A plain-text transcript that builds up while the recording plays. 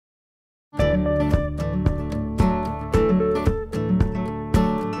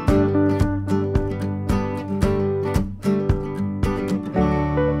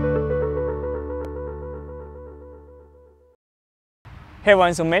Hey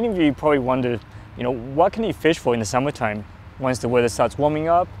everyone, so many of you probably wondered, what can you fish for in the summertime? Once the weather starts warming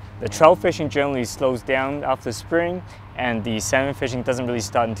up, the trout fishing generally slows down after spring, and the salmon fishing doesn't really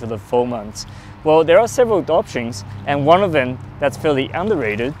start until the fall months. Well, there are several options, and one of them that's fairly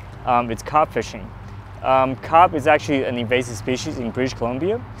underrated, it's carp fishing. Carp is actually an invasive species in British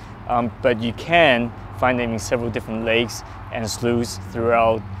Columbia, but you can find them in several different lakes and sloughs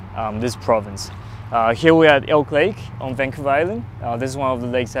throughout this province. Here we are at Elk Lake on Vancouver Island. This is one of the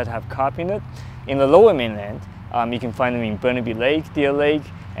lakes that have carp in it. In the lower mainland, you can find them in Burnaby Lake, Deer Lake,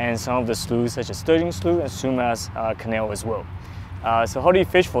 and some of the sloughs such as Sturgeon Slough and Sumas Canal as well. So how do you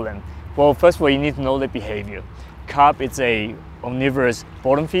fish for them? Well, first of all, you need to know their behavior. Carp is a omnivorous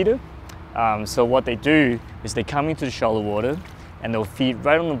bottom feeder. So what they do is they come into the shallow water and they'll feed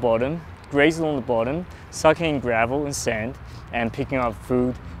right on the bottom, graze along the bottom, sucking in gravel and sand, and picking up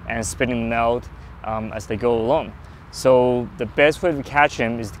food and spitting them out as they go along. So the best way to catch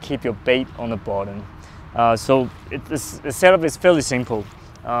them is to keep your bait on the bottom. The setup is fairly simple.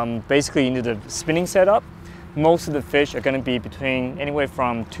 Basically, you need a spinning setup. Most of the fish are going to be between anywhere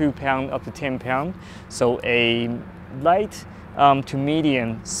from 2 pounds up to 10 pounds. So a light to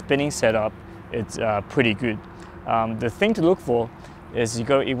medium spinning setup, it's pretty good. The thing to look for is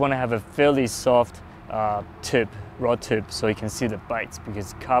you want to have a fairly soft rod tip, so you can see the bites,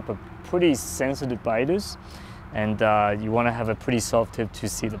 because carp are pretty sensitive biters, and you want to have a pretty soft tip to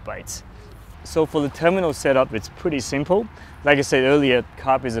see the bites. So for the terminal setup, it's pretty simple. Like I said earlier,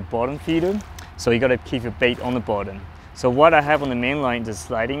 carp is a bottom feeder, so you got to keep your bait on the bottom. So what I have on the main line is a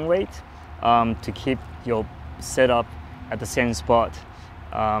sliding weight to keep your setup at the same spot.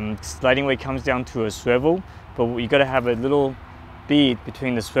 Sliding weight comes down to a swivel, but you got to have a little bead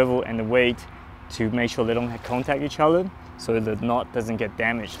between the swivel and the weight to make sure they don't contact each other, so the knot doesn't get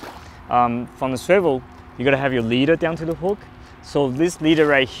damaged. From the swivel, you got to have your leader down to the hook. So this leader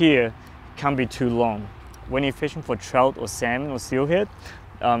right here can't be too long. When you're fishing for trout or salmon or steelhead,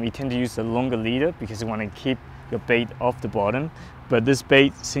 you tend to use a longer leader because you want to keep your bait off the bottom. But this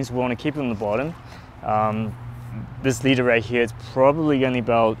bait, since we want to keep it on the bottom, this leader right here is probably only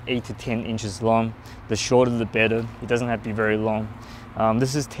about 8 to 10 inches long. The shorter the better. It doesn't have to be very long.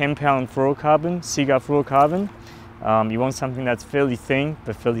 This is 10-pound fluorocarbon, seagull fluorocarbon. You want something that's fairly thin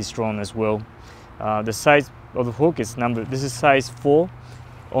but fairly strong as well. The size of the hook is this is size 4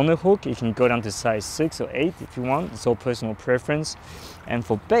 on the hook. You can go down to size 6 or 8 if you want. It's all personal preference. And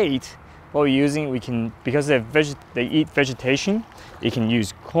for bait, what we're using, because they eat vegetation, you can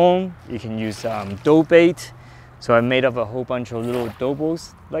use corn, you can use dough bait. So I made up a whole bunch of little dough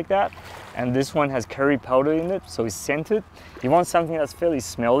balls like that. And this one has curry powder in it, so it's scented. You want something that's fairly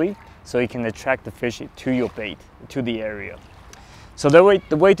smelly, so you can attract the fish to your bait, to the area. So the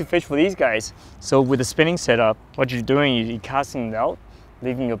way to fish for these guys, so with the spinning setup, what you're doing is you're casting it out,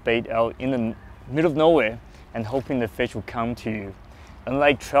 leaving your bait out in the middle of nowhere, and hoping the fish will come to you.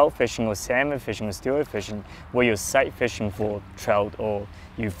 Unlike trout fishing or salmon fishing or steelhead fishing, where you're sight fishing for trout, or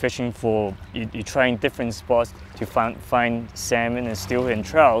you're trying different spots to find salmon and steelhead and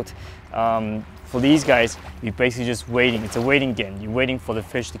trout, for these guys, you're basically just waiting. It's a waiting game. You're waiting for the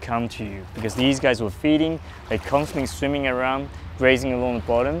fish to come to you, because these guys were feeding, they're constantly swimming around, grazing along the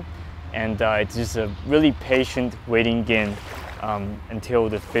bottom, and it's just a really patient waiting game until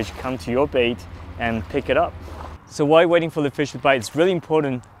the fish come to your bait and pick it up. So while you're waiting for the fish to bite, it's really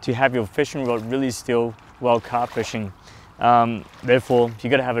important to have your fishing rod really still while carp fishing. Therefore, you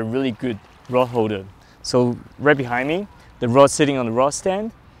got to have a really good rod holder. So right behind me, the rod's sitting on the rod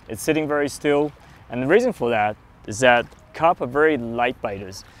stand. It's sitting very still, and the reason for that is that carp are very light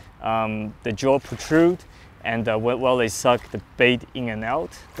biters. The jaw protrude, and while they suck the bait in and out,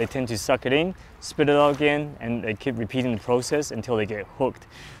 they tend to suck it in, spit it out again, and they keep repeating the process until they get hooked.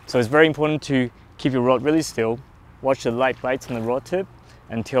 So it's very important to keep your rod really still, watch the light bites on the rod tip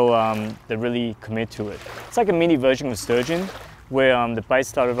until they really commit to it. It's like a mini version of sturgeon, where the bites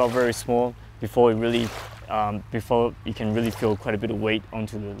started out very small before you can really feel quite a bit of weight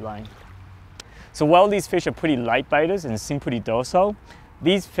onto the line. So while these fish are pretty light biters and seem pretty docile,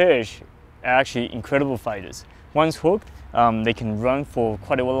 these fish are actually incredible fighters. Once hooked, they can run for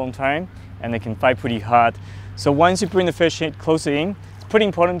quite a long time, and they can fight pretty hard. So once you bring the fish closer in, it's pretty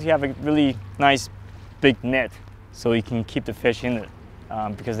important to have a really nice big net so you can keep the fish in it,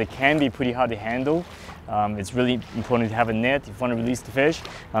 because they can be pretty hard to handle. It's really important to have a net if you want to release the fish.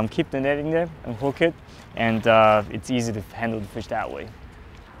 Keep the net in there and hook it, and it's easy to handle the fish that way.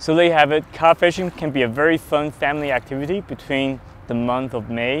 So there you have it. Carp fishing can be a very fun family activity between the month of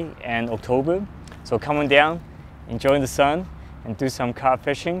May and October. So come on down, enjoy the sun, and do some carp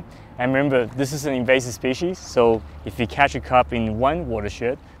fishing. And remember, this is an invasive species, so if you catch a carp in one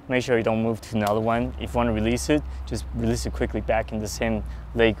watershed, make sure you don't move to another one. If you want to release it, just release it quickly back in the same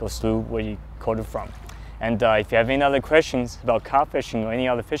lake or slough where you caught it from. And if you have any other questions about carp fishing or any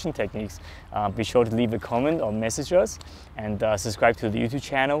other fishing techniques, be sure to leave a comment or message us, and subscribe to the YouTube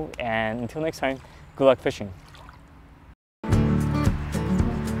channel. And until next time, good luck fishing.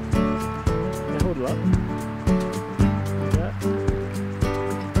 Hold it up.